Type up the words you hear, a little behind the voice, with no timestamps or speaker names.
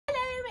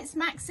it's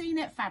Maxine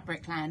at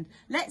Fabricland.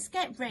 Let's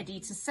get ready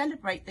to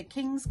celebrate the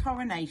King's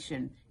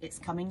coronation. It's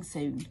coming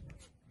soon.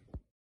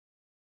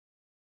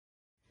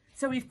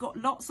 So we've got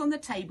lots on the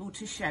table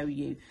to show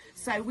you.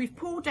 So we've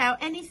pulled out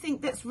anything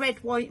that's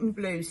red, white and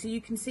blue, so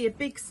you can see a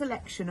big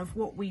selection of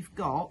what we've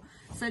got.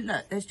 So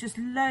look, there's just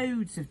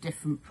loads of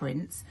different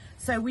prints.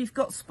 So we've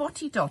got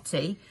Spotty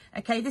Dotty.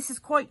 Okay, this is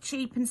quite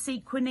cheap and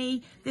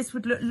sequiny. This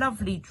would look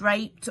lovely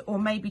draped, or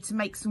maybe to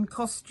make some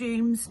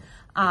costumes,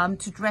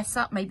 to dress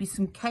up, maybe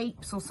some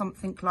capes or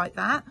something like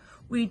that.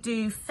 We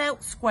do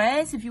felt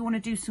squares if you want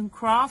to do some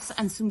crafts,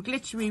 and some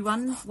glittery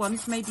ones,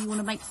 maybe you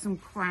want to make some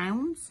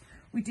crowns.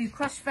 We do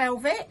crushed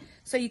velvet,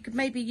 so you could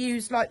maybe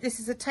use, like, this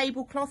is a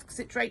tablecloth because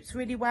it drapes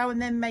really well,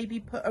 and then maybe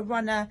put a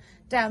runner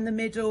down the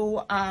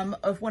middle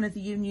of one of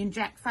the Union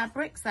Jack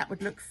fabrics. That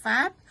would look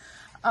fab.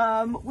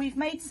 We've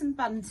made some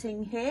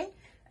bunting here,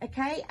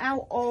 okay,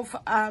 out of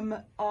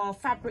our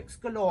Fabrics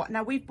Galore.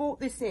 Now, we've bought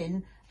this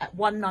in at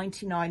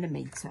 £1.99 a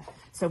metre.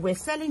 So we're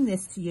selling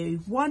this to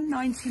you,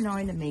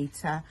 £1.99 a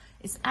metre.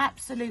 It's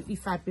absolutely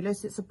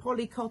fabulous. It's a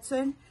poly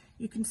cotton.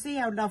 You can see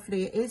how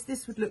lovely it is.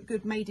 This would look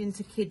good made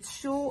into kids'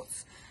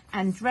 shorts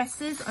and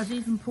dresses. I've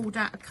even pulled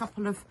out a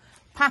couple of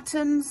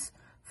patterns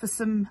for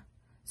some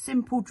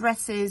simple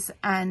dresses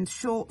and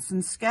shorts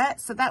and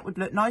skirts. So that would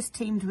look nice,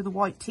 teamed with a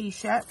white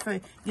t-shirt for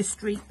your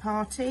street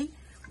party.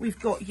 We've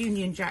got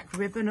Union Jack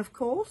ribbon, of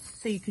course,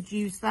 so you could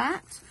use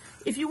that.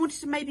 If you wanted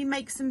to maybe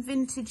make some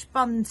vintage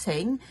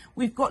bunting,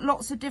 we've got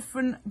lots of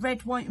different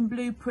red, white and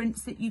blue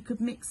prints that you could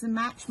mix and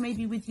match,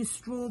 maybe with your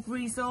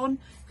strawberries on,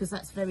 because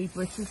that's very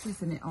British,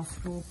 isn't it, our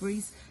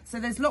strawberries? So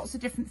there's lots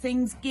of different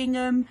things,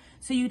 gingham,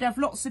 so you'd have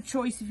lots of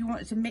choice if you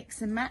wanted to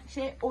mix and match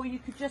it, or you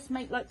could just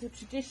make like the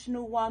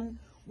traditional one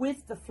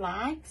with the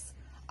flags,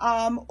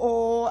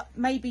 or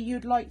maybe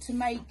you'd like to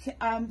make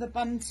the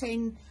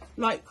bunting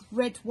like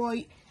red,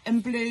 white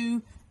and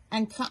blue,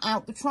 and cut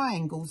out the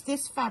triangles.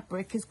 This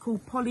fabric is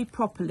called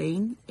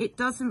polypropylene. It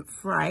doesn't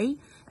fray,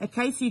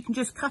 okay, so you can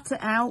just cut it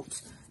out.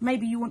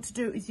 Maybe you want to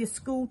do it with your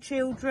school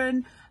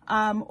children,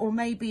 or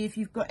maybe if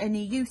you've got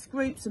any youth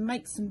groups, and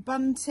make some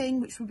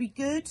bunting, which would be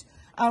good.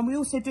 We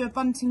also do a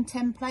bunting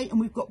template, and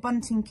we've got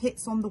bunting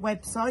kits on the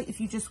website if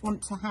you just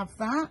want to have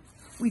that.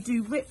 We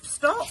do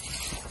ripstop,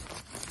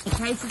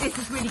 okay, so this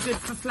is really good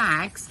for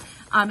flags.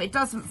 It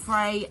doesn't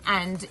fray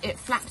and it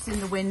flaps in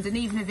the wind, and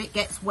even if it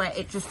gets wet,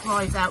 it just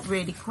dries out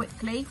really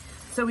quickly.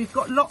 So we've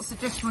got lots of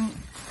different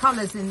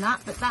colours in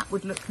that, but that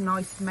would look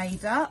nice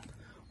made up.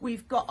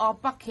 We've got our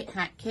bucket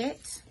hat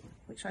kit,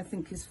 which I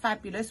think is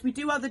fabulous. We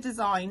do other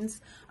designs,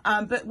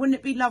 but wouldn't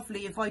it be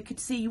lovely if I could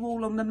see you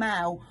all on the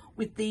mail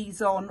with these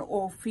on,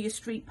 or for your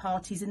street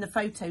parties, in the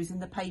photos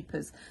in the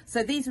papers.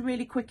 So these are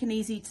really quick and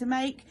easy to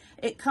make.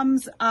 It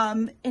comes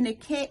in a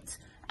kit,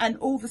 and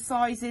all the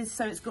sizes,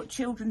 so it's got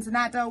children's and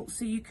adults,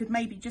 so you could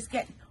maybe just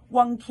get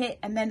one kit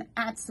and then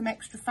add some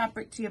extra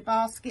fabric to your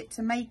basket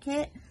to make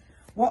it.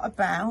 What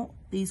about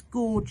these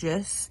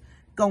gorgeous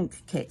gonk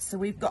kits? So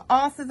we've got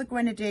Arthur the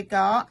Grenadier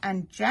Guard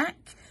and Jack,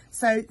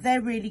 so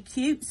they're really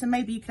cute. So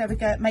maybe you could have a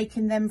go at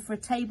making them for a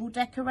table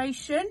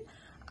decoration.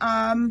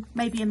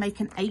 Maybe you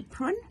make an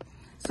apron.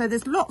 So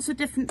there's lots of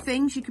different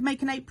things. You can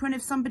make an apron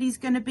if somebody's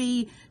going to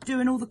be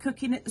doing all the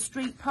cooking at the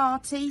street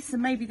party. So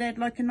maybe they'd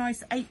like a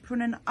nice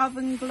apron and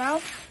oven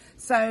glove.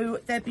 So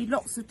there'd be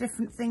lots of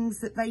different things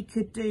that they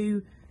could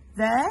do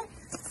there.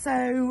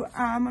 So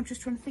I'm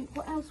just trying to think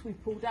what else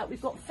we've pulled out. We've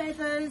got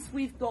feathers,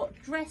 we've got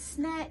dress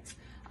net.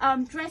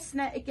 Dress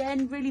net,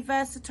 again, really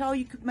versatile.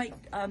 You could make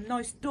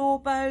nice door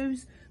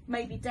bows,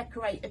 maybe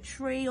decorate a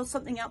tree or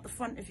something out the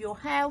front of your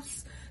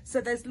house. So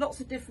there's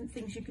lots of different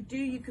things you could do.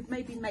 You could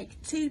maybe make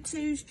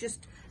tutus,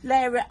 just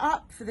layer it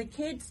up for the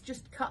kids,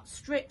 just cut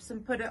strips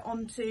and put it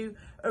onto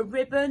a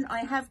ribbon. I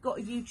have got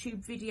a YouTube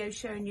video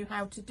showing you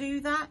how to do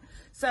that.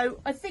 So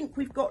I think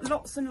we've got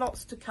lots and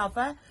lots to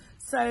cover.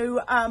 So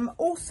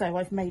also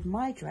I've made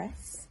my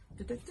dress.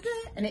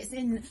 And it's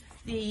in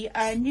the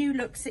New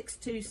Look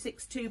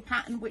 6262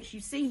 pattern, which you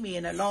see me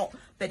in a lot,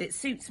 but it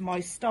suits my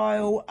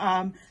style.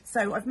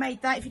 So I've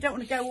made that. If you don't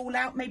want to go all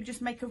out, maybe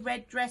just make a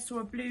red dress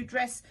or a blue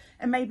dress,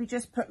 and maybe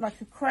just put like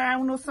a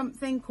crown or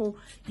something, or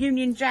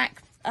Union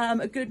Jack,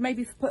 a good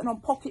maybe for putting on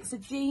pockets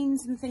of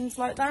jeans and things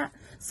like that.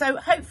 So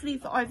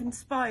hopefully I've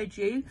inspired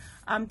you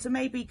to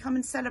maybe come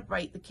and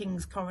celebrate the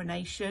King's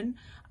coronation.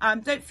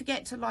 Don't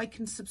forget to like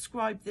and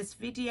subscribe this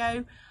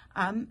video.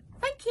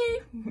 Thank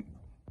you.